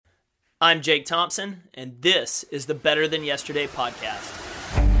I'm Jake Thompson, and this is the Better Than Yesterday podcast.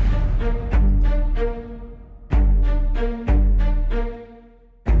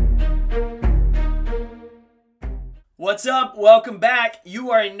 What's up? Welcome back. You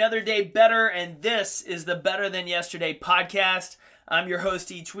are another day better, and this is the Better Than Yesterday podcast. I'm your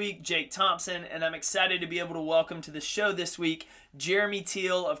host each week, Jake Thompson, and I'm excited to be able to welcome to the show this week Jeremy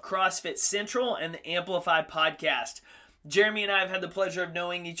Teal of CrossFit Central and the Amplify podcast. Jeremy and I have had the pleasure of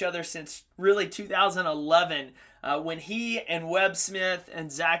knowing each other since really 2011 when he and Webb Smith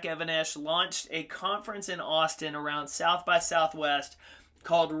and Zach Evanesh launched a conference in Austin around South by Southwest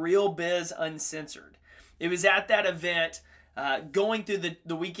called Real Biz Uncensored. It was at that event, going through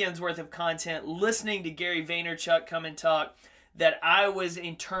the weekend's worth of content, listening to Gary Vaynerchuk come and talk, that I was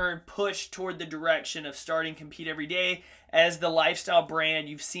in turn pushed toward the direction of starting Compete Every Day as the lifestyle brand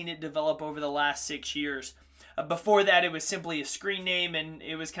you've seen it develop over the last 6 years. Before that, it was simply a screen name, and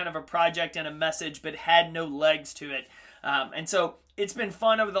it was kind of a project and a message, but had no legs to it. And so it's been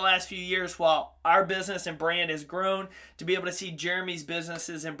fun over the last few years while our business and brand has grown to be able to see Jeremy's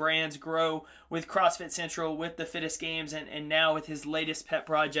businesses and brands grow with CrossFit Central, with the Fittest Games, and now with his latest pet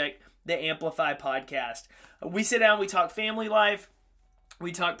project, the Amplify podcast. We sit down, we talk family life,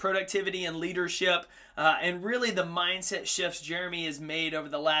 we talk productivity and leadership, and really the mindset shifts Jeremy has made over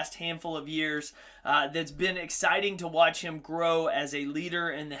the last handful of years that's been exciting to watch him grow as a leader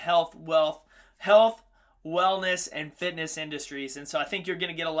in the health, wellness, and fitness industries. And so I think you're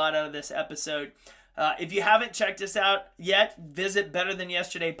going to get a lot out of this episode. If you haven't checked us out yet, visit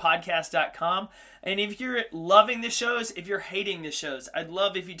betterthanYesterdaypodcast.com. And if you're loving the shows, if you're hating the shows, I'd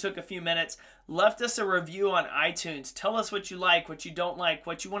love if you took a few minutes, left us a review on iTunes. Tell us what you like, what you don't like,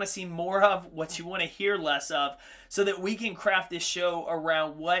 what you want to see more of, what you want to hear less of, so that we can craft this show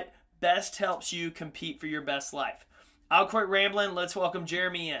around what best helps you compete for your best life. I'll quit rambling. Let's welcome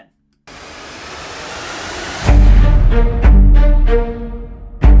Jeremy in.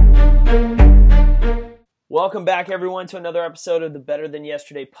 Welcome back, everyone, to another episode of the Better Than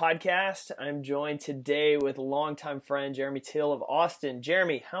Yesterday podcast. I'm joined today with longtime friend Jeremy Teal of Austin.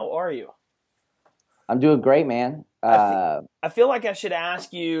 Jeremy, how are you? I'm doing great, man. I feel like I should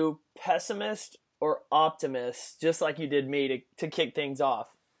ask you pessimist or optimist, just like you did me to kick things off.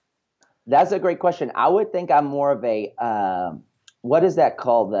 That's a great question. I would think I'm more of a, what is that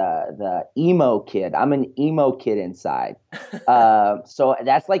called? The emo kid. I'm an emo kid inside. So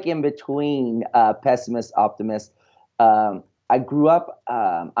that's like in between pessimist, optimist. I grew up,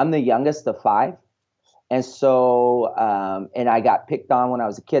 I'm the youngest of five. And so, and I got picked on when I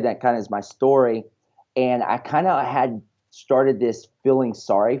was a kid. That kind of is my story. And I kind of had started this feeling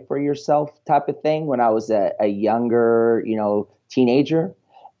sorry for yourself type of thing when I was a younger, teenager.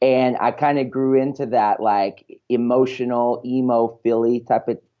 And I kind of grew into that like emotional, emo, Philly type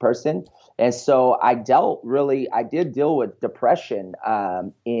of person. And so I did deal with depression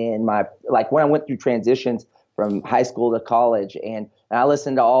in my, like when I went through transitions from high school to college. And I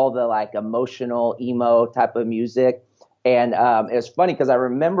listened to all the like emotional, emo type of music. And it was funny because I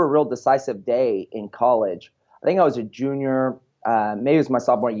remember a real decisive day in college. I think I was a junior, maybe it was my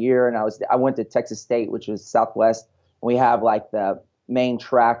sophomore year. And I went to Texas State, which was Southwest. We have like the main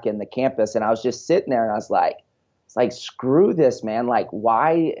track in the campus, and I was just sitting there and I was like, it's like, screw this, man. Like,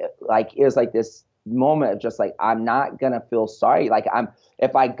 why? Like, it was like this moment of just like, I'm not going to feel sorry. Like,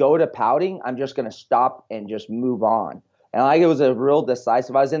 if I go to pouting, I'm just going to stop and just move on. And like, it was a real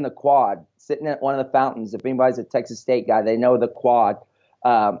decisive, I was in the quad sitting at one of the fountains. If anybody's a Texas State guy, they know the quad.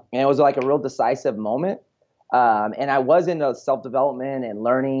 And it was like a real decisive moment. And I was into self-development and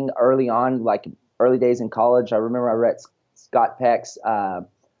learning early on, like early days in college. I remember I read Scott Peck's The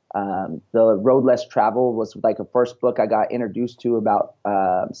Road Less Traveled was like a first book I got introduced to about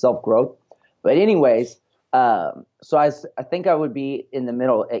self-growth. But anyways, so I think I would be in the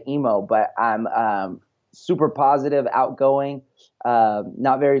middle at emo, but I'm super positive, outgoing,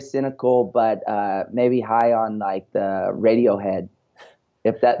 not very cynical, but maybe high on like the Radiohead.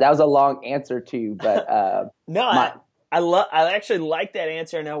 If that was a long answer to you, but no, I actually like that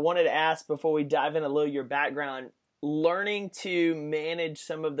answer, and I wanted to ask before we dive in a little your background. Learning to manage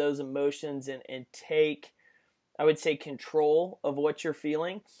some of those emotions and take, I would say, control of what you're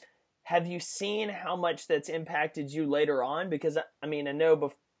feeling. Have you seen how much that's impacted you later on? Because, I mean, I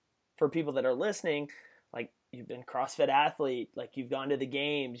know for people that are listening, like you've been a CrossFit athlete, like you've gone to the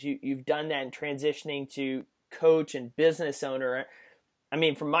games, you've done that in transitioning to coach and business owner. I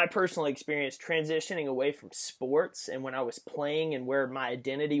mean, from my personal experience, transitioning away from sports and when I was playing and where my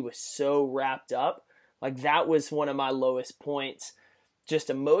identity was so wrapped up, like that was one of my lowest points just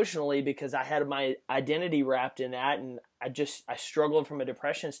emotionally, because I had my identity wrapped in that. And I struggled from a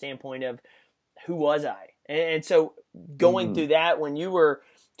depression standpoint of who was I? And so going through that, when you were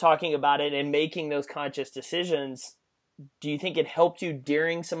talking about it and making those conscious decisions, do you think it helped you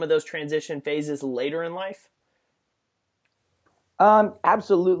during some of those transition phases later in life?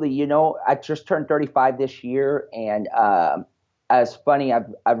 Absolutely. You know, I just turned 35 this year, and as funny,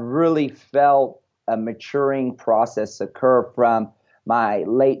 I've really felt a maturing process occur from my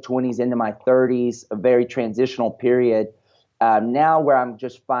late 20s into my 30s, a very transitional period. Now where I'm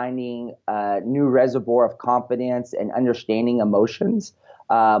just finding a new reservoir of confidence and understanding emotions,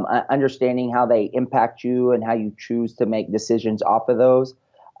 understanding how they impact you and how you choose to make decisions off of those.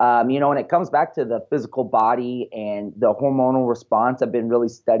 You know, when it comes back to the physical body and the hormonal response, I've been really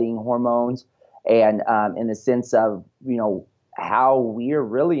studying hormones and in the sense of, you know, how we're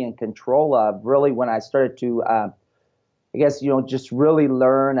really in control of. Really, when I started to, I guess, you know, just really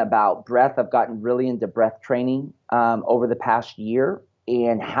learn about breath, I've gotten really into breath training over the past year,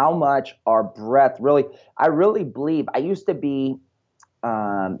 and how much our breath really, I really believe, I used to be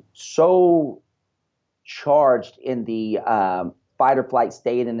so charged in the fight or flight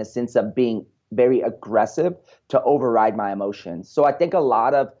state in the sense of being very aggressive to override my emotions. So I think a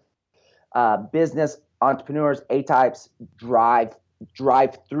lot of business entrepreneurs, A-types, drive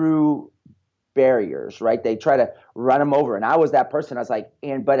through barriers, right? They try to run them over. And I was that person. I was like,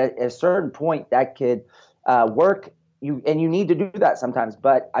 but at a certain point that could work. You need to do that sometimes.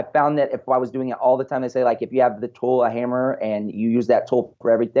 But I found that if I was doing it all the time, they say, like, if you have the tool, a hammer, and you use that tool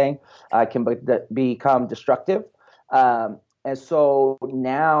for everything, can become destructive. And so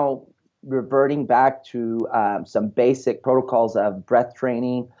now reverting back to some basic protocols of breath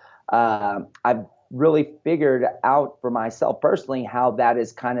training, I've really figured out for myself personally how that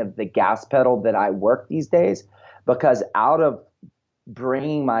is kind of the gas pedal that I work these days, because out of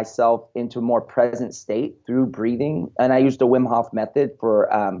bringing myself into a more present state through breathing, and I use the Wim Hof method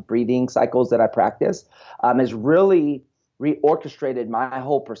for breathing cycles that I practice, has really reorchestrated my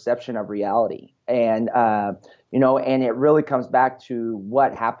whole perception of reality. And, you know, and it really comes back to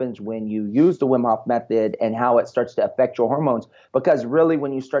what happens when you use the Wim Hof method and how it starts to affect your hormones. Because really,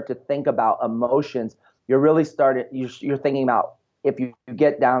 when you start to think about emotions, you're thinking about, if you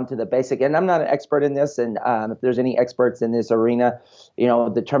get down to the basic, and I'm not an expert in this, and if there's any experts in this arena, you know,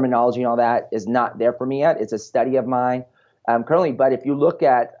 the terminology and all that is not there for me yet. It's a study of mine currently. But if you look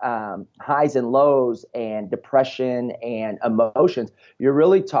at highs and lows and depression and emotions, you're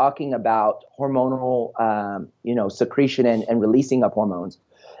really talking about hormonal, you know, secretion and releasing of hormones.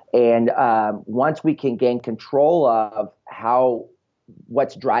 And once we can gain control of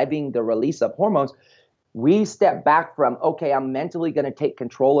what's driving the release of hormones, we step back from, okay, I'm mentally going to take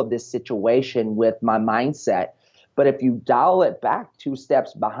control of this situation with my mindset. But if you dial it back 2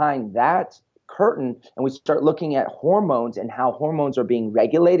 steps behind that curtain, and we start looking at hormones and how hormones are being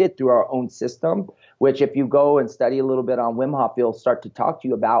regulated through our own system, which if you go and study a little bit on Wim Hof, he'll start to talk to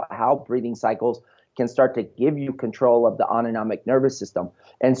you about how breathing cycles can start to give you control of the autonomic nervous system.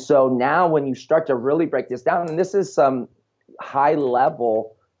 And so now when you start to really break this down, and this is some high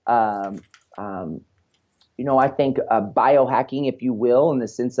level, you know, I think biohacking, if you will, in the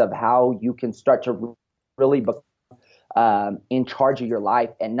sense of how you can start to really become in charge of your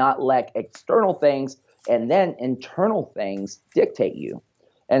life and not let external things and then internal things dictate you.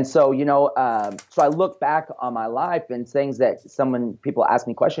 And so, you know, so I look back on my life and things that people ask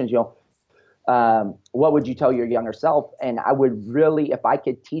me questions, you know, what would you tell your younger self? And I would really, if I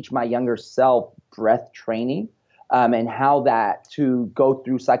could teach my younger self breath training, and how that to go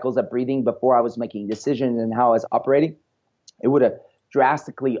through cycles of breathing before I was making decisions and how I was operating, it would have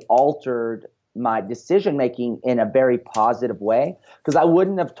drastically altered my decision making in a very positive way. Because I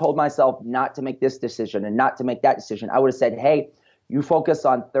wouldn't have told myself not to make this decision and not to make that decision. I would have said, hey, you focus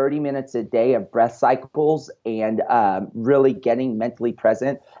on 30 minutes a day of breath cycles and really getting mentally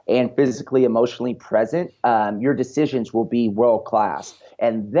present and physically, emotionally present. Your decisions will be world class.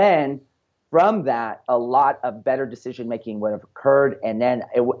 And then from that, a lot of better decision-making would have occurred, and then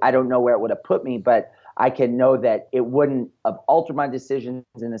I don't know where it would have put me, but I can know that it wouldn't have altered my decisions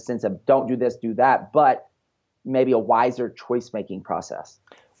in the sense of don't do this, do that, but maybe a wiser choice-making process.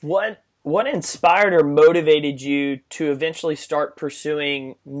 What inspired or motivated you to eventually start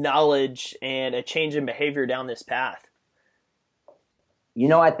pursuing knowledge and a change in behavior down this path? You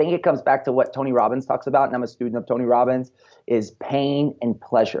know, I think it comes back to what Tony Robbins talks about, and I'm a student of Tony Robbins, is pain and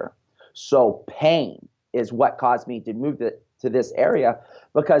pleasure. So pain is what caused me to move to this area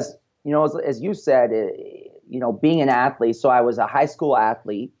because, you know, as you said, you know, being an athlete. So I was a high school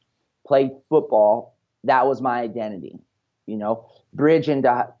athlete, played football. That was my identity. bridge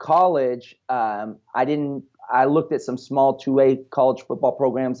into college. I looked at some small 2A college football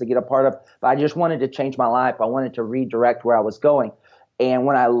programs to get a part of, but I just wanted to change my life. I wanted to redirect where I was going. And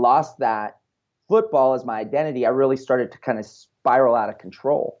when I lost that football as my identity, I really started to kind of spiral out of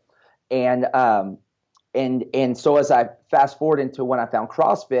control. And so as I fast forward into when I found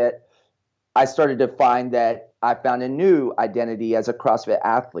CrossFit, I started to find that I found a new identity as a CrossFit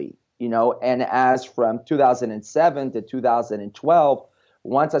athlete, and as from 2007 to 2012,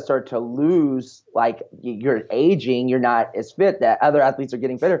 once I started to lose, like, you're aging, you're not as fit, that other athletes are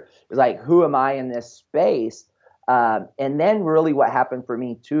getting fitter. It was like, who am I in this space? And then really what happened for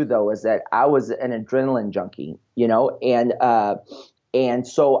me too, though, is that I was an adrenaline junkie, and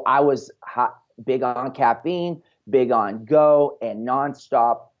so I was big on caffeine, big on go, and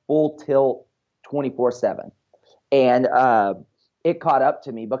nonstop, full tilt, 24/7. And it caught up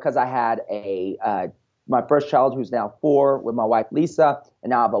to me because I had my first child, who's now 4, with my wife Lisa, and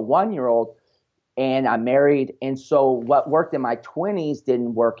now I have a 1-year-old, and I'm married. And so what worked in my 20s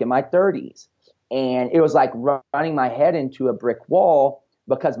didn't work in my 30s. And it was like running my head into a brick wall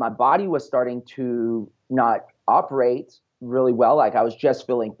because my body was starting to not operate really well. Like, I was just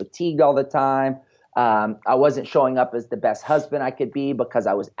feeling fatigued all the time. I wasn't showing up as the best husband I could be because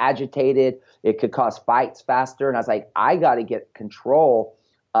I was agitated. It could cause fights faster. And I was like, I got to get control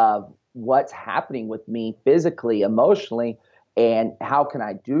of what's happening with me physically, emotionally, and how can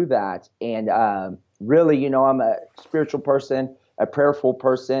I do that? And really, I'm a spiritual person, a prayerful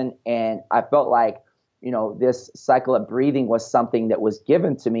person, and I felt like, this cycle of breathing was something that was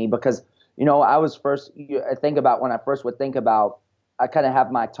given to me because, I was first, I think about when I first would think about, I kind of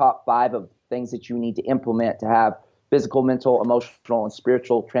have my top 5 of things that you need to implement to have physical, mental, emotional, and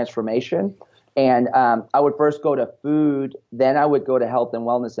spiritual transformation. And I would first go to food, then I would go to health and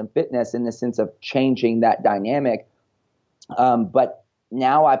wellness and fitness in the sense of changing that dynamic. But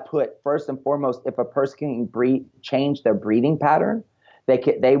now I put first and foremost, if a person can change their breathing pattern,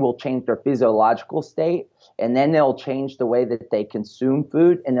 they will change their physiological state, and then they'll change the way that they consume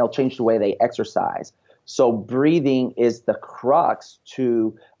food, and they'll change the way they exercise. So breathing is the crux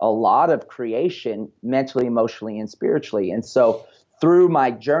to a lot of creation, mentally, emotionally, and spiritually. And so through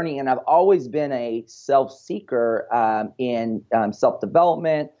my journey, and I've always been a self-seeker in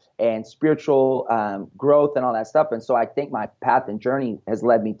self-development and spiritual growth and all that stuff. And so I think my path and journey has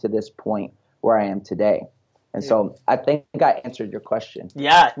led me to this point where I am today. And so I think I answered your question.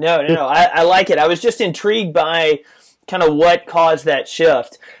 Yeah, no. I like it. I was just intrigued by kind of what caused that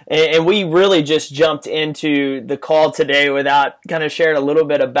shift. And we really just jumped into the call today without kind of sharing a little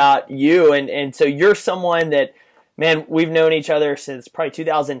bit about you. And so you're someone that, man, we've known each other since probably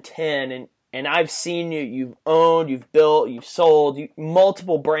 2010, and I've seen you've owned, you've built, you've sold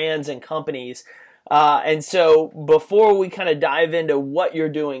multiple brands and companies. And so before we kind of dive into what you're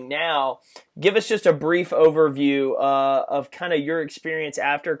doing now, give us just a brief overview of kind of your experience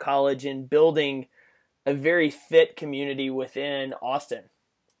after college in building a very fit community within Austin.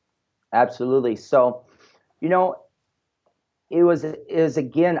 Absolutely. So, it was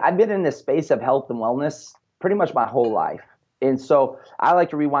again, I've been in this space of health and wellness pretty much my whole life. And so I like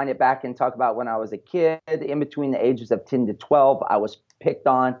to rewind it back and talk about when I was a kid. In between the ages of 10 to 12, I was picked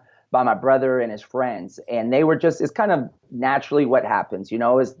on by my brother and his friends. And they were just, it's kind of naturally what happens,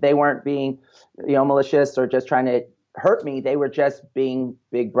 is they weren't being, malicious or just trying to hurt me. They were just being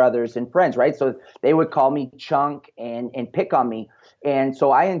big brothers and friends, right? So they would call me Chunk and pick on me. And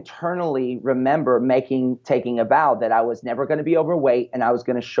so I internally remember taking a vow that I was never going to be overweight and I was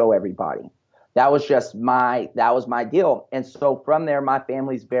going to show everybody. That was my deal. And so from there, my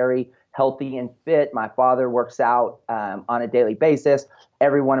family's very healthy and fit. My father works out on a daily basis.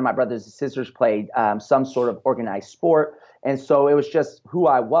 Every one of my brothers and sisters played some sort of organized sport. And so it was just who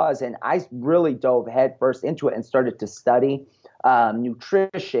I was. And I really dove headfirst into it and started to study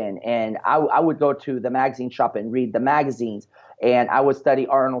nutrition. And I would go to the magazine shop and read the magazines. And I would study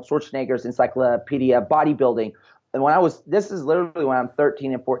Arnold Schwarzenegger's Encyclopedia of Bodybuilding. And this is literally when I'm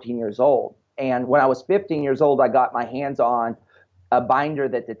 13 and 14 years old. And when I was 15 years old, I got my hands on a binder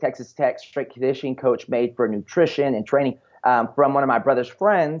that the Texas Tech strength conditioning coach made for nutrition and training from one of my brother's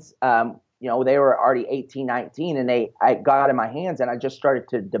friends. They were already 18, 19, and I got it in my hands, and I just started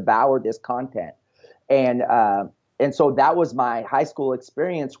to devour this content. And so that was my high school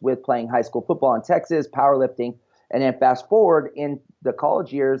experience with playing high school football in Texas, powerlifting. And then fast forward in the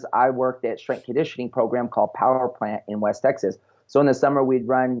college years, I worked at strength conditioning program called Power Plant in West Texas. So in the summer, we'd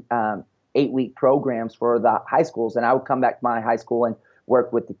run 8-week programs for the high schools, and I would come back to my high school and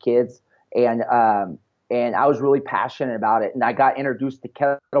work with the kids. And I was really passionate about it. And I got introduced to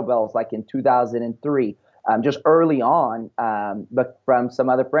kettlebells like in 2003. just early on, but from some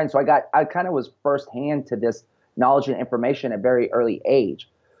other friends. So I kind of was firsthand to this knowledge and information at a very early age.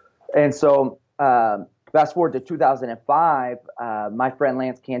 And so fast forward to 2005, my friend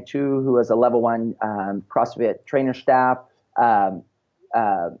Lance Cantu, who was a level 1 CrossFit trainer staff, and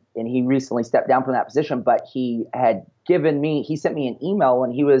he recently stepped down from that position, but he sent me an email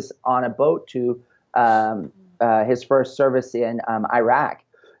when he was on a boat to his first service in Iraq.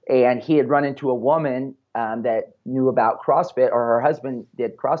 And he had run into a woman that knew about CrossFit, or her husband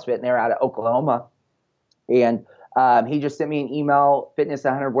did CrossFit, and they're out of Oklahoma. And he just sent me an email, fitness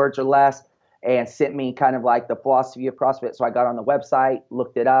 100 words or less, and sent me kind of like the philosophy of CrossFit. So I got on the website,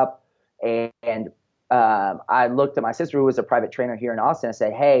 looked it up, and I looked at my sister, who was a private trainer here in Austin, and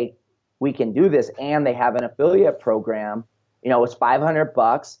said, hey, we can do this. And they have an affiliate program. It's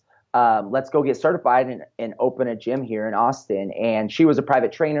 $500. Let's go get certified and open a gym here in Austin. And she was a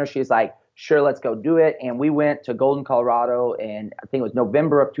private trainer. She's like, sure, let's go do it. And we went to Golden, Colorado, and I think it was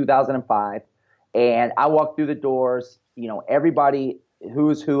November of 2005. And I walked through the doors, everybody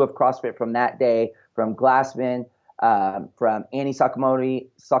who's who of CrossFit from that day, from Glassman, from Annie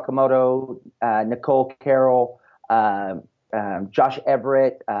Sakamoto, Nicole Carroll, Josh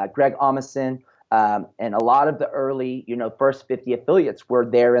Everett, Greg Amundsen, and a lot of the early, first 50 affiliates were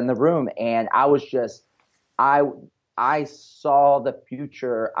there in the room. And I was just, I saw the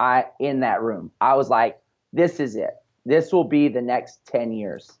future in that room. I was like, this is it. This will be the next 10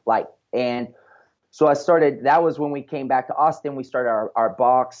 years. And so that was when we came back to Austin. We started our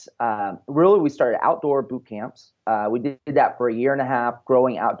box. Really, we started outdoor boot camps. We did that for a year and a half,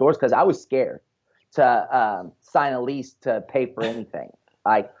 growing outdoors, because I was scared to sign a lease to pay for anything.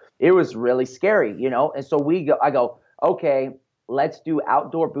 It was really scary, And so I go, okay, let's do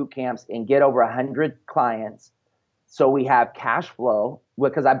outdoor boot camps and get over 100 clients. So we have cash flow,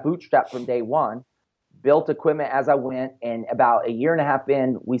 because I bootstrapped from day one, built equipment as I went. And about a year and a half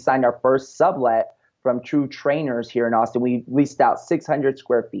in, we signed our first sublet from True Trainers here in Austin. We leased out 600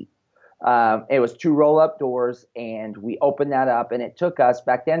 square feet. It was 2 roll-up doors, and we opened that up. And it took us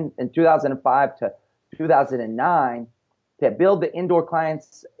back then in 2005 to 2009 to build the indoor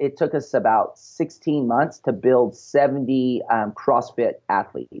clients. It took us about 16 months to build 70 CrossFit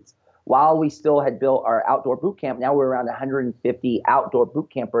athletes. While we still had built our outdoor boot camp, now we're around 150 outdoor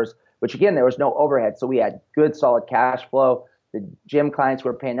boot campers, which again, there was no overhead. So we had good, solid cash flow. The gym clients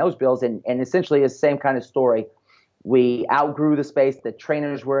were paying those bills, and essentially it's the same kind of story. We outgrew the space. The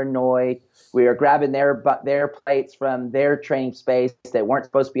trainers were annoyed. We were grabbing their plates from their training space that weren't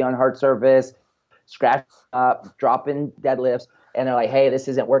supposed to be on hard surface, scratching up, dropping deadlifts, and they're like, hey, this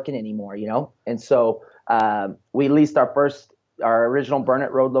isn't working anymore, And so we leased our original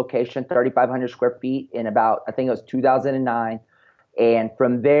Burnett Road location, 3,500 square feet, in about, I think it was 2009. And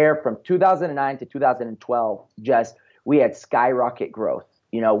from there, from 2009 to 2012, we had skyrocket growth.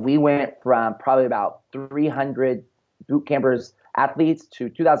 We went from probably about 300 boot campers athletes to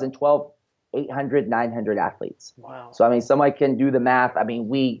 2012, 800, 900 athletes. Wow. So, somebody can do the math.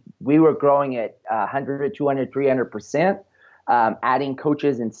 We were growing at 100, 200, 300%, adding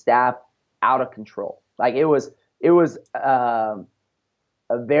coaches and staff out of control. It was a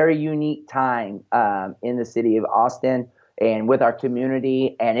very unique time in the city of Austin and with our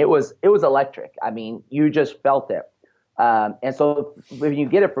community. And it was electric. You just felt it. And so when you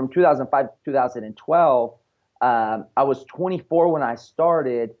get it from 2005 to 2012, I was 24 when I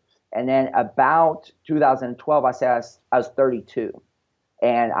started. And then about 2012, I was 32,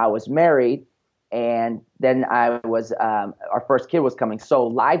 and I was married. And then our first kid was coming. So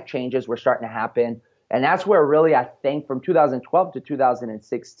life changes were starting to happen. And that's where really, I think from 2012 to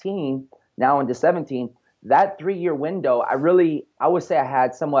 2016, now into 17, that 3-year window, I would say I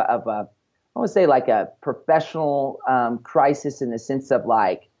had somewhat of a professional crisis, in the sense of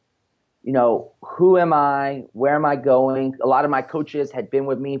who am I? Where am I going? A lot of my coaches had been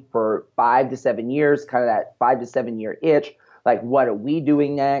with me for 5 to 7 years, kind of that 5 to 7 year itch. What are we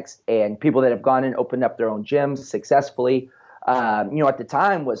doing next? And people that have gone and opened up their own gyms successfully, at the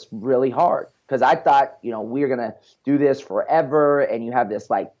time was really hard, because I thought, we were going to do this forever. And you have this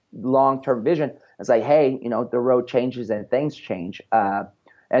long-term vision. It's hey, the road changes and things change.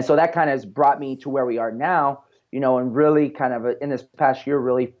 And so that kind of has brought me to where we are now, and really kind of in this past year,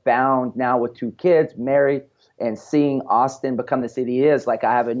 really found now with 2 kids, married, and seeing Austin become the city it is. I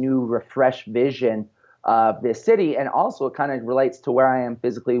have a new refreshed vision of this city. And also it kind of relates to where I am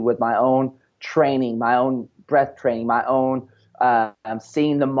physically with my own training, my own breath training, my own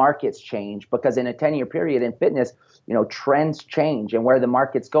seeing the markets change, because in a 10-year period in fitness, trends change and where the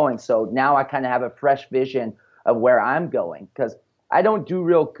market's going. So now I kind of have a fresh vision of where I'm going, because I don't do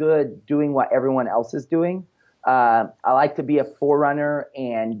real good doing what everyone else is doing. I like to be a forerunner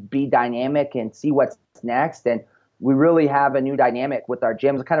and be dynamic and see what's next. And we really have a new dynamic with our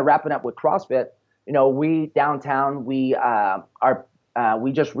gyms. Kind of wrapping up with CrossFit. We downtown, we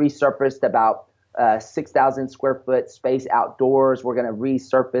just resurfaced about 6,000 square foot space outdoors. We're going to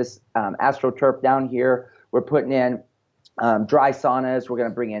resurface AstroTurf down here. We're putting in dry saunas. We're going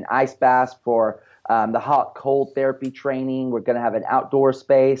to bring in ice baths for the hot cold therapy training. We're going to have an outdoor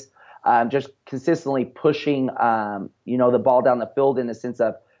space. Just consistently pushing the ball down the field in the sense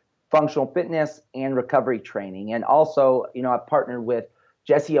of functional fitness and recovery training. And also, I've partnered with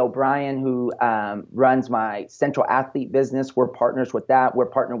Jesse O'Brien, who runs my Central Athlete business. We're partners with that. We're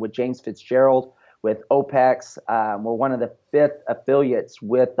partnered with James Fitzgerald with OPEX. We're one of the 5th affiliates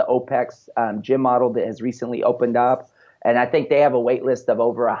with the OPEX gym model that has recently opened up. And I think they have a wait list of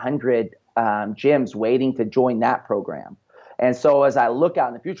over 100 gyms waiting to join that program. And so as I look out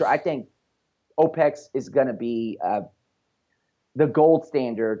in the future, I think OPEX is going to be the gold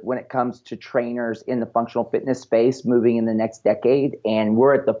standard when it comes to trainers in the functional fitness space moving in the next decade. And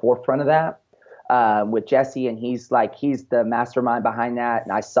we're at the forefront of that with Jesse, and he's the mastermind behind that.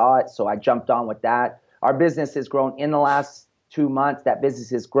 And I saw it, so I jumped on with that. Our business has grown in the last 2 months. That business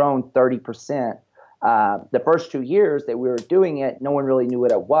has grown 30%. The first 2 years that we were doing it, no one really knew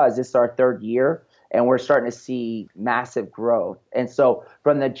what it was. This is our 3rd year, and we're starting to see massive growth. And so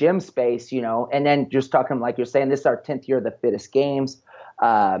from the gym space, and then just talking like you're saying, this is our 10th year of the Fittest Games.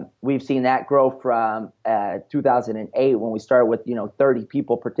 We've seen that grow from 2008 when we started with 30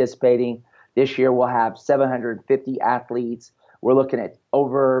 people participating. This year we'll have 750 athletes. We're looking at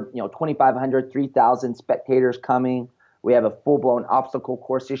over 2,500, 3,000 spectators coming. We have a full-blown obstacle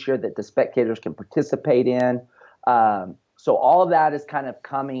course this year that the spectators can participate in. So all of that is kind of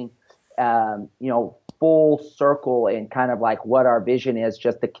coming, full circle and kind of like what our vision is,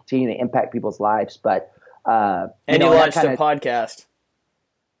 just to continue to impact people's lives. But and you launched a podcast.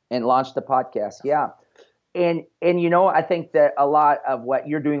 And launched a podcast, yeah. And I think that a lot of what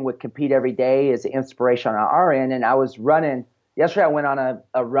you're doing with Compete Every Day is inspiration on our end. And I was running yesterday. I went on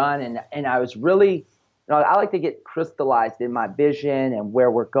a run, and I was really. I like to get crystallized in my vision and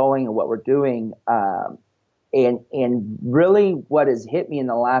where we're going and what we're doing. And really what has hit me in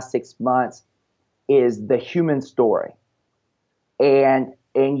the last 6 months is the human story. And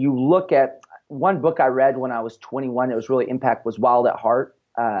you look at one book I read when I was 21, it was really impact, was Wild at Heart.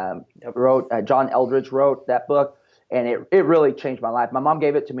 John Eldredge wrote that book, and it really changed my life. My mom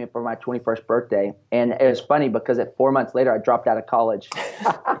gave it to me for my 21st birthday. And it was funny because 4 months later I dropped out of college.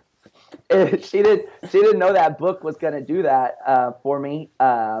 She didn't know that book was going to do that for me.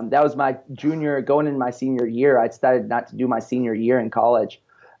 That was my going in my senior year. I decided not to do my senior year in college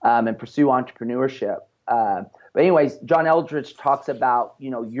and pursue entrepreneurship. But anyways, John Eldredge talks about,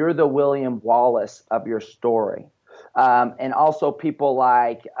 you're the William Wallace of your story. And also people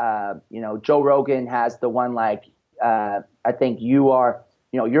like, Joe Rogan has the one like, I think you're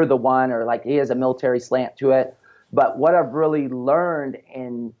the one, or like he has a military slant to it. But what I've really learned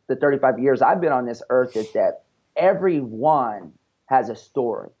in the 35 years I've been on this earth is that everyone has a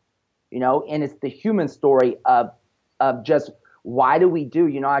story, and it's the human story of just why do we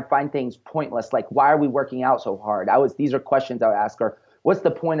do, I find things pointless. Like, why are we working out so hard? These are questions I would ask her. What's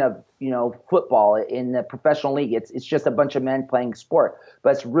the point of, football in the professional league? It's just a bunch of men playing sport, but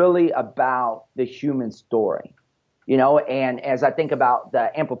it's really about the human story. And as I think about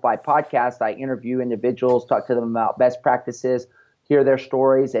the Amplify podcast, I interview individuals, talk to them about best practices, hear their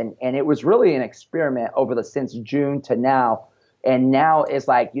stories. And it was really an experiment since June to now. And now it's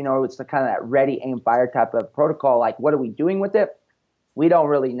like, it's the kind of that ready, aim, fire type of protocol. Like, what are we doing with it? We don't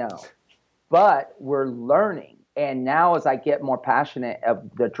really know, but we're learning. And now as I get more passionate of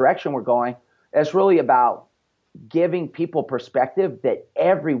the direction we're going, it's really about giving people perspective that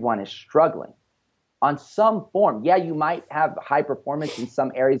everyone is struggling on some form. Yeah, you might have high performance in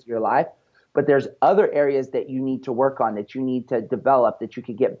some areas of your life, but there's other areas that you need to work on, that you need to develop, that you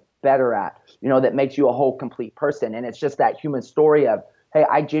could get better at, that makes you a whole complete person. And it's just that human story of, hey,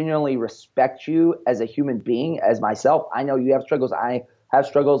 I genuinely respect you as a human being, as myself. I know you have struggles. I have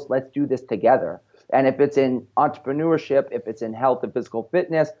struggles. Let's do this together. And if it's in entrepreneurship, if it's in health and physical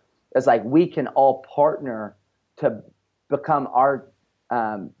fitness, it's like we can all partner to become our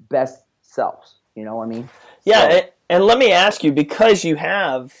best selves. You know what I mean? Yeah, so, and let me ask you, because you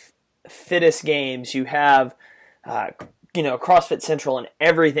have Fittest Games, you have CrossFit Central and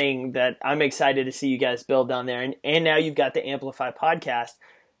everything that I'm excited to see you guys build down there, and now you've got the Amplify podcast.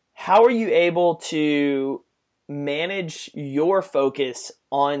 How are you able to manage your focus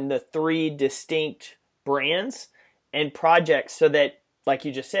on the 3 distinct brands and projects so that, like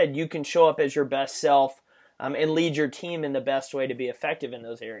you just said, you can show up as your best self and lead your team in the best way to be effective in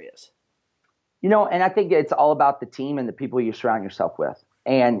those areas? And I think it's all about the team and the people you surround yourself with.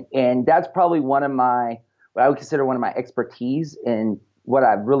 And that's probably what I would consider one of my expertise in what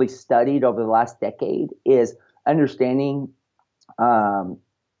I've really studied over the last decade is understanding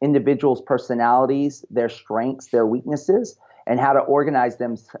individuals' personalities, their strengths, their weaknesses, and how to organize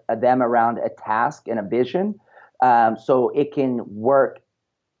them around a task and a vision, so it can work,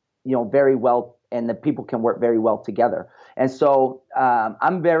 very well, and the people can work very well together. And so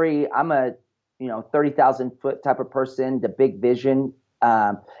I'm a 30,000 foot type of person, the big vision,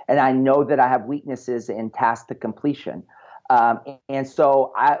 and I know that I have weaknesses in task to completion. And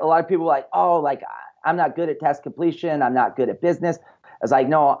so a lot of people are like, oh, like I'm not good at task completion, I'm not good at business. I was like,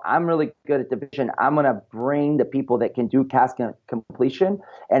 no, I'm really good at the vision. I'm going to bring the people that can do task completion.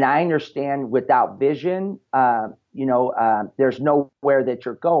 And I understand without vision, there's nowhere that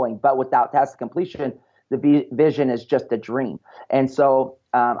you're going. But without task completion, the vision is just a dream. And so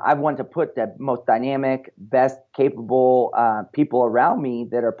I want to put the most dynamic, best capable people around me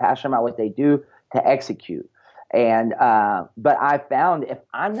that are passionate about what they do to execute. And but I found if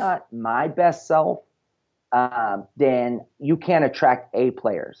I'm not my best self, then you can't attract A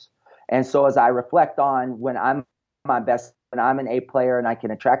players. And so as I reflect on when I'm an A player and I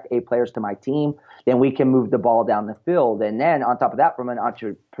can attract A players to my team, then we can move the ball down the field. And then on top of that, from an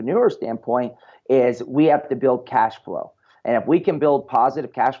entrepreneur standpoint, is we have to build cash flow. And if we can build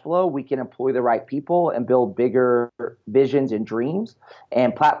positive cash flow, we can employ the right people and build bigger visions and dreams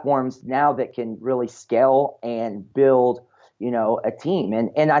and platforms now that can really scale and build, a team.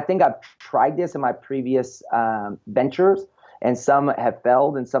 And I think I've tried this in my previous ventures, and some have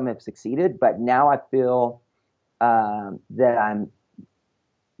failed and some have succeeded. But now I feel that I'm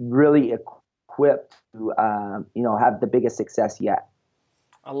really equipped to, have the biggest success yet.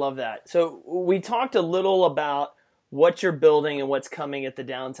 I love that. So we talked a little about what you're building and what's coming at the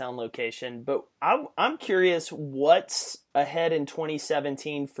downtown location, but I'm curious what's ahead in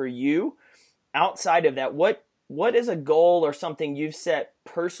 2017 for you outside of that. What is a goal or something you've set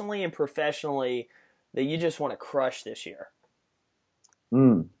personally and professionally that you just want to crush this year?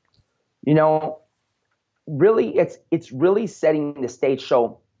 Really, it's really setting the stage.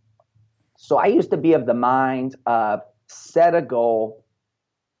 So I used to be of the mind of set a goal,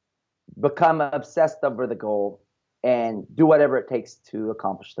 become obsessed over the goal, and do whatever it takes to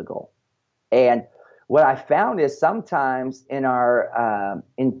accomplish the goal. And what I found is sometimes in our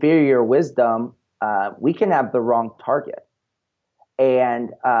inferior wisdom, we can have the wrong target.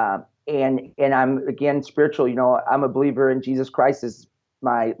 And I'm, again, spiritual. I'm a believer in Jesus Christ as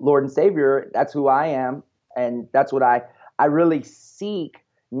my Lord and Savior. That's who I am, and that's what I really seek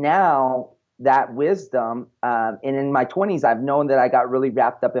now. That wisdom, and in my 20s, I've known that I got really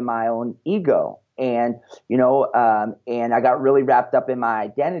wrapped up in my own ego, and and I got really wrapped up in my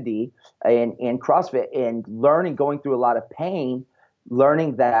identity in CrossFit, and going through a lot of pain,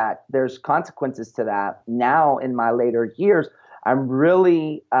 learning that there's consequences to that. Now, in my later years, I'm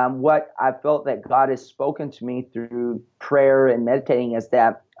really what I felt that God has spoken to me through prayer and meditating is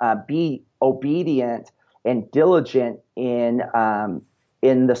that be obedient and diligent in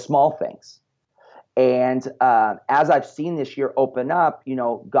the small things. And as I've seen this year open up,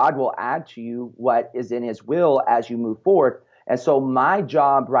 God will add to you what is in his will as you move forward. And so my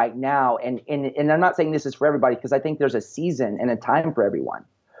job right now, and I'm not saying this is for everybody because I think there's a season and a time for everyone.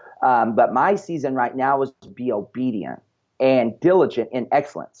 But my season right now is to be obedient and diligent in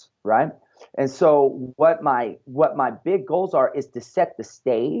excellence, right? And so what my big goals are is to set the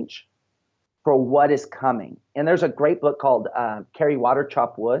stage for what is coming. And there's a great book called Carry Water,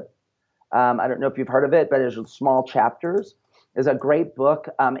 Chop Wood. I don't know if you've heard of it, but there's small chapters. It's a great book.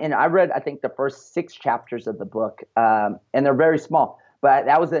 And I read, I think, the first 6 chapters of the book, and they're very small. But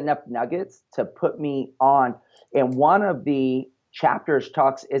that was enough nuggets to put me on. And one of the chapters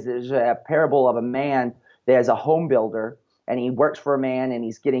is a parable of a man that is a home builder, and he works for a man, and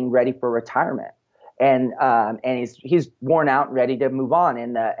he's getting ready for retirement. And he's worn out and ready to move on.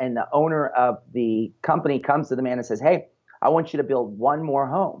 And the owner of the company comes to the man and says, "Hey, I want you to build one more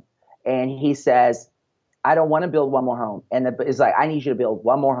home." And he says, "I don't want to build one more home." And it's like, "I need you to build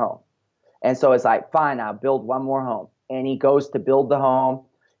one more home." And so it's like, "Fine, I'll build one more home." And he goes to build the home.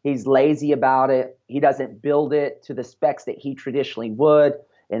 He's lazy about it. He doesn't build it to the specs that he traditionally would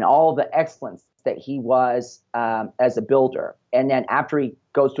and all the excellence that he was as a builder. And then after he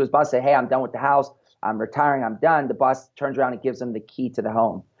goes to his boss, say, "Hey, I'm done with the house. I'm retiring. I'm done." The boss turns around and gives him the key to the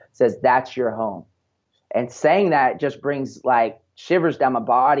home, says, "That's your home." And saying that just brings like shivers down my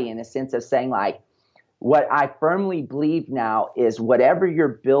body in a sense of saying like, what I firmly believe now is whatever you're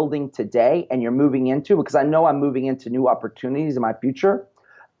building today and you're moving into, because I know I'm moving into new opportunities in my future.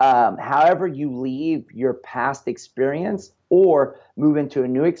 However you leave your past experience or move into a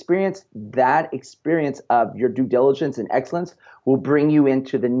new experience, that experience of your due diligence and excellence will bring you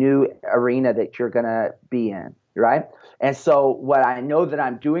into the new arena that you're going to be in, right? And so what I know that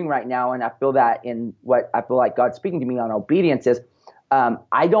I'm doing right now, and I feel that in what I feel like God's speaking to me on obedience is,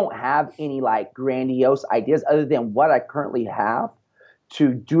 I don't have any like grandiose ideas other than what I currently have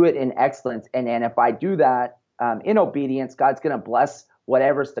to do it in excellence. And then if I do that in obedience, God's going to bless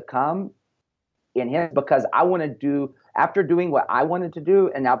whatever's to come in Him, because I want to do, after doing what I wanted to do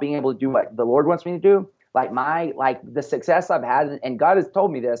and now being able to do what the Lord wants me to do, like the success I've had, and God has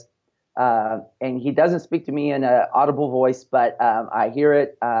told me this, and He doesn't speak to me in an audible voice, but I hear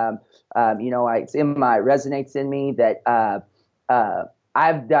it. It's in my resonates in me that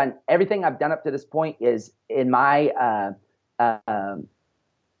I've done everything I've done up to this point is in my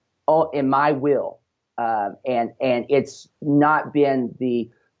will, and it's not been the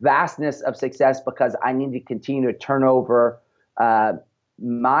vastness of success because I need to continue to turn over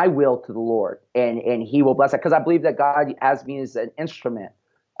my will to the Lord, and He will bless it, because I believe that God has me as an instrument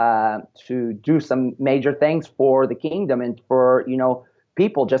to do some major things for the kingdom and for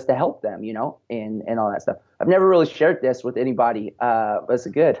people, just to help them, and all that stuff. I've never really shared this with anybody, but it's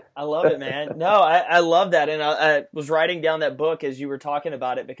good. I love it, man. No, I love that. And I was writing down that book as you were talking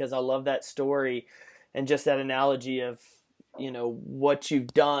about it, because I love that story and just that analogy of, what you've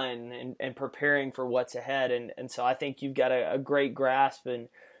done and preparing for what's ahead. And so I think you've got a great grasp and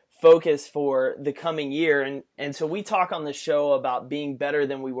focus for the coming year. And so we talk on the show about being better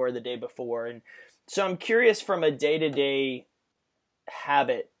than we were the day before. And so I'm curious, from a day-to-day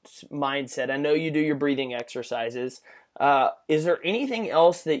habit mindset, I know you do your breathing exercises. Is there anything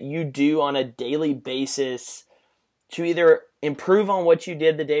else that you do on a daily basis to either improve on what you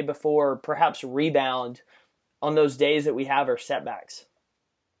did the day before, or perhaps rebound on those days that we have our setbacks?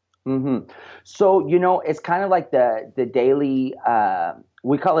 Mm-hmm. So, it's kind of like the daily,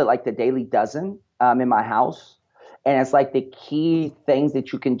 we call it like the daily dozen in my house. And it's like the key things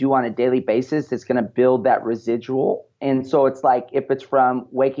that you can do on a daily basis that's going to build that residual. And so it's like, if it's from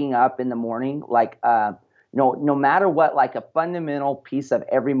waking up in the morning, like, no matter what, like a fundamental piece of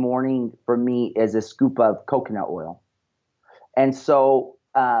every morning for me is a scoop of coconut oil. And so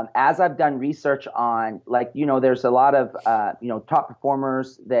as I've done research on, like, there's a lot of, top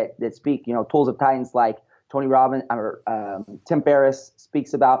performers that speak, Tools of Titans, like Tony Robbins or Tim Ferriss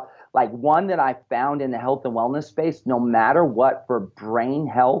speaks about. Like, one that I found in the health and wellness space, no matter what, for brain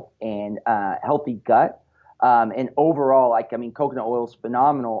health and healthy gut, and overall, coconut oil is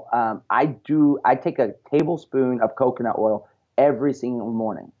phenomenal. I take a tablespoon of coconut oil every single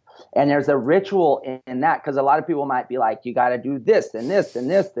morning. And there's a ritual in that, because a lot of people might be like, you got to do this and this and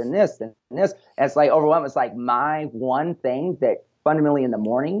this and this and this. And it's like overwhelming. It's like my one thing that fundamentally in the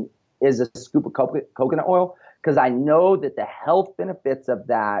morning is a scoop of coconut oil, because I know that the health benefits of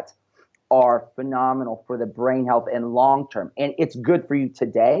that are phenomenal for the brain health and long term. And it's good for you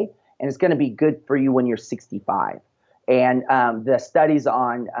today, and it's going to be good for you when you're 65. And the studies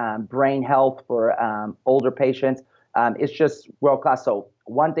on brain health for older patients, it's just world class. So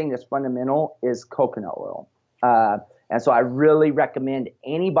one thing that's fundamental is coconut oil. And so I really recommend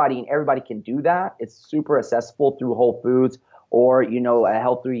anybody and everybody can do that. It's super accessible through Whole Foods or, a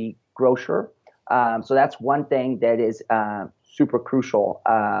healthy grocer. So that's one thing that is super crucial.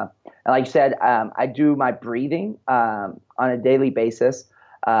 And like you said, I do my breathing on a daily basis,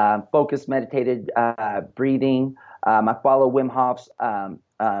 focused meditated breathing. I follow Wim Hof's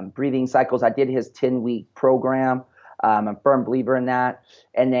breathing cycles. I did his 10-week program. I'm a firm believer in that.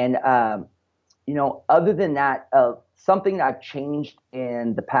 And then, other than that, something that I've changed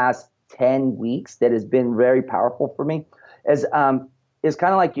in the past 10 weeks that has been very powerful for me is kind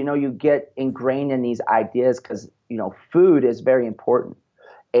of like, you get ingrained in these ideas because, food is very important.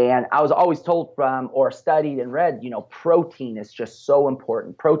 And I was always told from or studied and read, protein is just so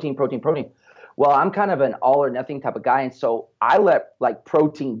important. Protein. Well, I'm kind of an all or nothing type of guy. And so I let like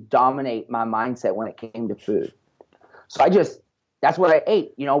protein dominate my mindset when it came to food. So that's what I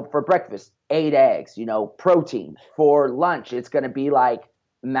ate, for breakfast, 8 eggs, protein. For lunch, it's going to be like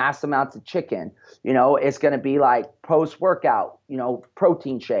mass amounts of chicken. It's going to be like post-workout,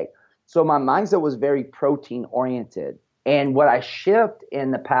 protein shake. So my mindset was very protein oriented. And what I shift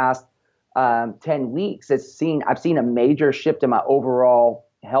in the past 10 weeks I've seen a major shift in my overall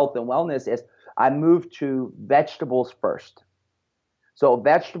health and wellness is I moved to vegetables first. So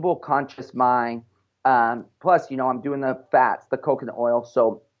vegetable conscious mind. Plus, I'm doing the fats, the coconut oil.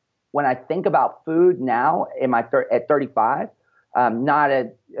 So when I think about food now at 35, not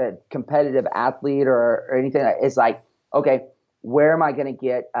a competitive athlete or anything, it's like, okay, where am I going to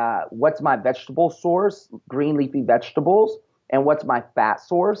get, what's my vegetable source, green leafy vegetables, and what's my fat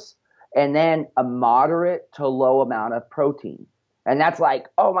source? And then a moderate to low amount of protein. And that's like,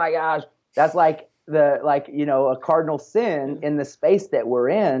 oh my gosh, that's like a cardinal sin in the space that we're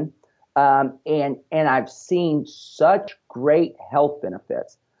in. And I've seen such great health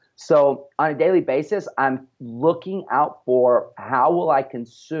benefits. So on a daily basis, I'm looking out for how will I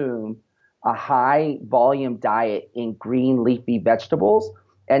consume a high volume diet in green leafy vegetables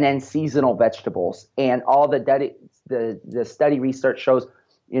and then seasonal vegetables. And all the study research shows,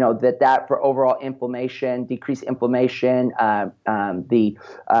 that for overall inflammation, decreased inflammation, the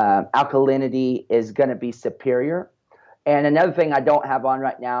alkalinity is going to be superior. And another thing I don't have on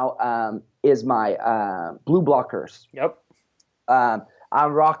right now is my blue blockers. Yep. I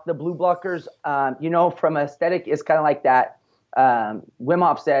rock the blue blockers. From aesthetic, it's kind of like that. Wim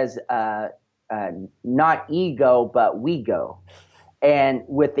Hof says, not ego, but we go. And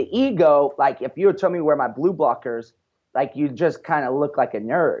with the ego, like if you were telling me where my blue blockers, like you just kind of look like a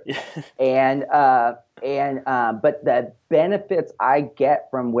nerd. But the benefits I get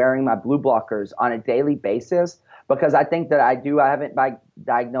from wearing my blue blockers on a daily basis, because I think that I haven't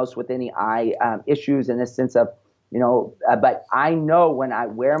diagnosed with any eye issues in the sense of, but I know when I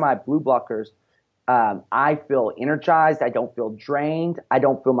wear my blue blockers, I feel energized. I don't feel drained. I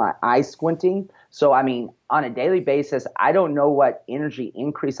don't feel my eyes squinting. So, I mean, on a daily basis, I don't know what energy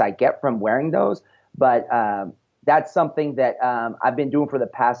increase I get from wearing those, but that's something that I've been doing for the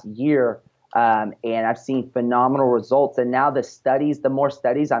past year, and I've seen phenomenal results. And now the more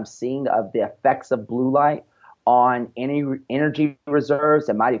studies I'm seeing of the effects of blue light on any energy reserves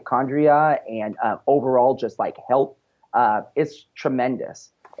and mitochondria and overall just like health, it's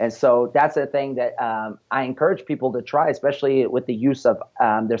tremendous. And so that's a thing that I encourage people to try, especially with the use of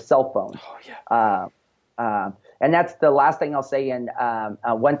their cell phones. Oh, yeah. And that's the last thing I'll say. And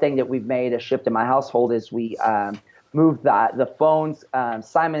one thing that we've made a shift in my household is we moved the phones.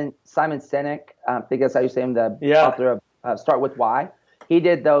 Simon Sinek, I think that's how you say him, the author of Start With Why. He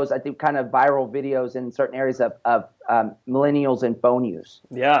did those, I think, kind of viral videos in certain areas of millennials and phone use.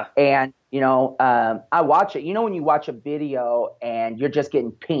 Yeah. And, I watch it. When you watch a video and you're just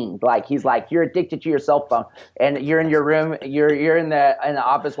getting pinged, like he's like, you're addicted to your cell phone and you're in your room, you're in the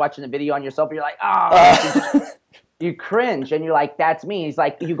office watching the video on your cell phone. You're like, oh, you cringe and you're like, that's me. He's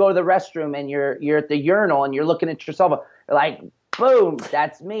like, you go to the restroom and you're at the urinal and you're looking at your cell phone. You're like, boom,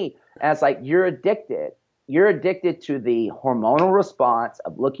 that's me. And it's like, you're addicted. You're addicted to the hormonal response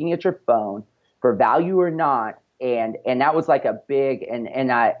of looking at your phone for value or not. And that was like a big,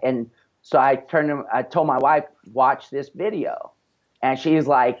 so I told my wife, watch this video. And she's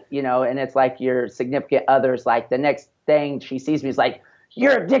like, and it's like your significant other's like, the next thing she sees me is like,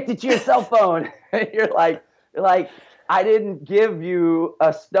 you're addicted to your cell phone. You're like, I didn't give you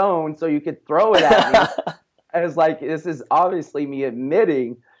a stone so you could throw it at me. And it's like, this is obviously me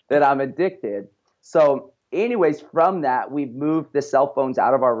admitting that I'm addicted. So anyways, from that, we've moved the cell phones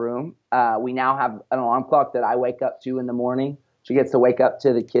out of our room. We now have an alarm clock that I wake up to in the morning. She gets to wake up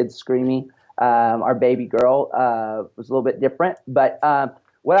to the kids screaming. Our baby girl was a little bit different. But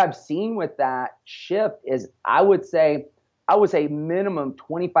what I've seen with that shift is I would say minimum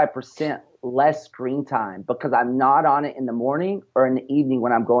 25% less screen time because I'm not on it in the morning or in the evening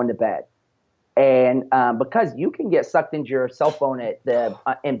when I'm going to bed. And because you can get sucked into your cell phone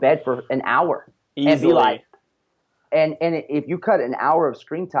in bed for an hour. Easily. And be like, and if you cut an hour of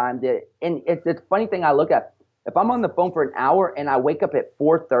screen time, and it's the funny thing I look at, if I'm on the phone for an hour and I wake up at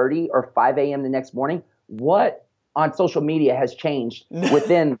 4:30 or 5 a.m. the next morning, what on social media has changed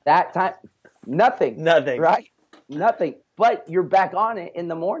within that time? Nothing. Right? Nothing. But you're back on it in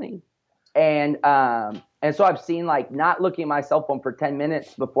the morning. And so I've seen like not looking at my cell phone for 10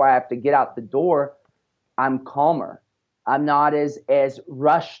 minutes before I have to get out the door. I'm calmer. I'm not as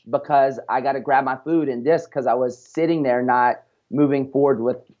rushed because I got to grab my food and this because I was sitting there not moving forward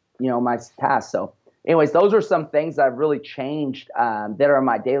with, my task. So anyways, those are some things that I've really changed that are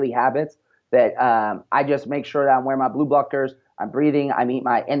my daily habits that I just make sure that I'm wearing my blue blockers, I'm breathing,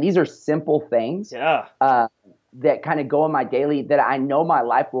 and these are simple things that kind of go in my daily that I know my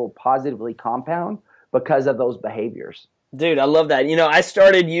life will positively compound because of those behaviors. Dude, I love that. I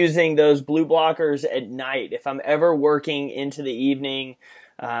started using those blue blockers at night if I'm ever working into the evening.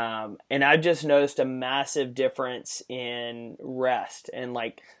 And I've just noticed a massive difference in rest. And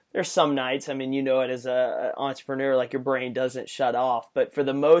like, there's some nights, it as an entrepreneur, like your brain doesn't shut off. But for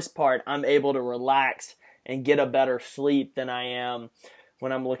the most part, I'm able to relax and get a better sleep than I am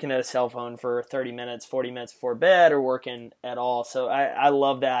when I'm looking at a cell phone for 30 minutes, 40 minutes before bed or working at all. So I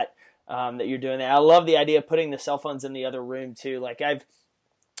love that, that you're doing that. I love the idea of putting the cell phones in the other room too. Like I've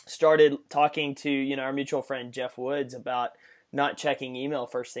started talking to, our mutual friend Jeff Woods about not checking email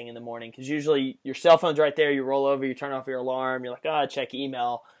first thing in the morning, because usually your cell phone's right there, you roll over, you turn off your alarm, you're like, check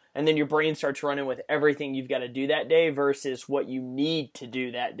email, and then your brain starts running with everything you've got to do that day versus what you need to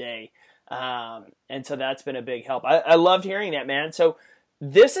do that day. And so that's been a big help. I loved hearing that, man. So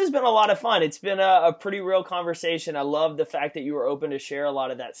this has been a lot of fun. It's been a pretty real conversation. I love the fact that you were open to share a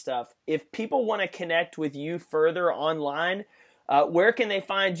lot of that stuff. If people want to connect with you further online, where can they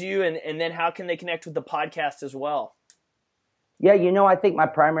find you, and then how can they connect with the podcast as well? Yeah, I think my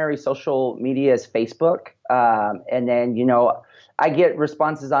primary social media is Facebook. And then, I get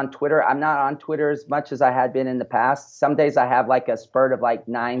responses on Twitter. I'm not on Twitter as much as I had been in the past. Some days I have like a spurt of like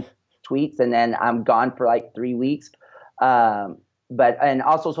 9 tweets, and then I'm gone for like 3 weeks. And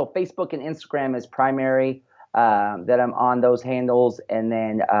also, so Facebook and Instagram is primary, that I'm on those handles. And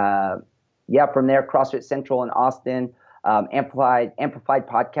then, from there, CrossFit Central in Austin, Amplified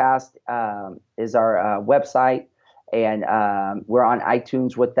Podcast is our website. And we're on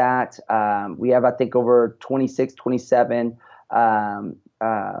iTunes with that. We have, I think, over 26, 27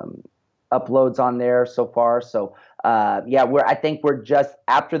 uploads on there so far. So, I think we're just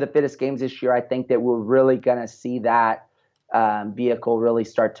after the Fittest Games this year. I think that we're really going to see that vehicle really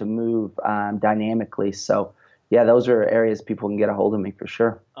start to move dynamically. So, those are areas people can get a hold of me for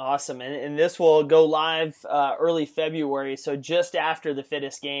sure. Awesome. And this will go live early February, so just after the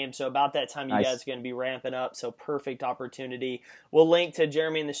Fittest Games. So about that time, you guys are going to be ramping up. So perfect opportunity. We'll link to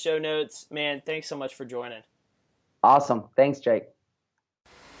Jeremy in the show notes. Man, thanks so much for joining. Awesome. Thanks, Jake.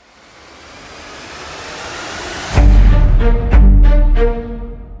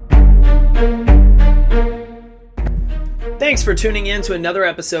 Thanks for tuning in to another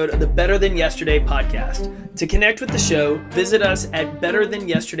episode of the Better Than Yesterday podcast. To connect with the show, visit us at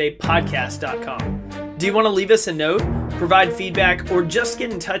betterthanYesterdaypodcast.com. Do you want to leave us a note, provide feedback, or just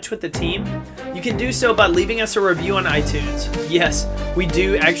get in touch with the team? You can do so by leaving us a review on iTunes. Yes, we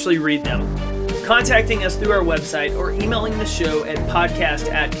do actually read them. Contacting us through our website or emailing the show at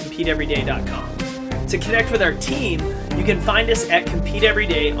podcast@competeeveryday.com. To connect with our team, you can find us at Compete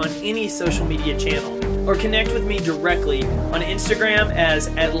Everyday on any social media channel, or connect with me directly on Instagram as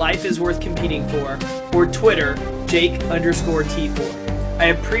 @LifeIsWorthCompetingFor or Twitter, Jake_T4. I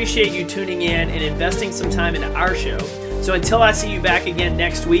appreciate you tuning in and investing some time into our show. So until I see you back again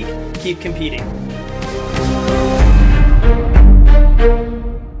next week, keep competing.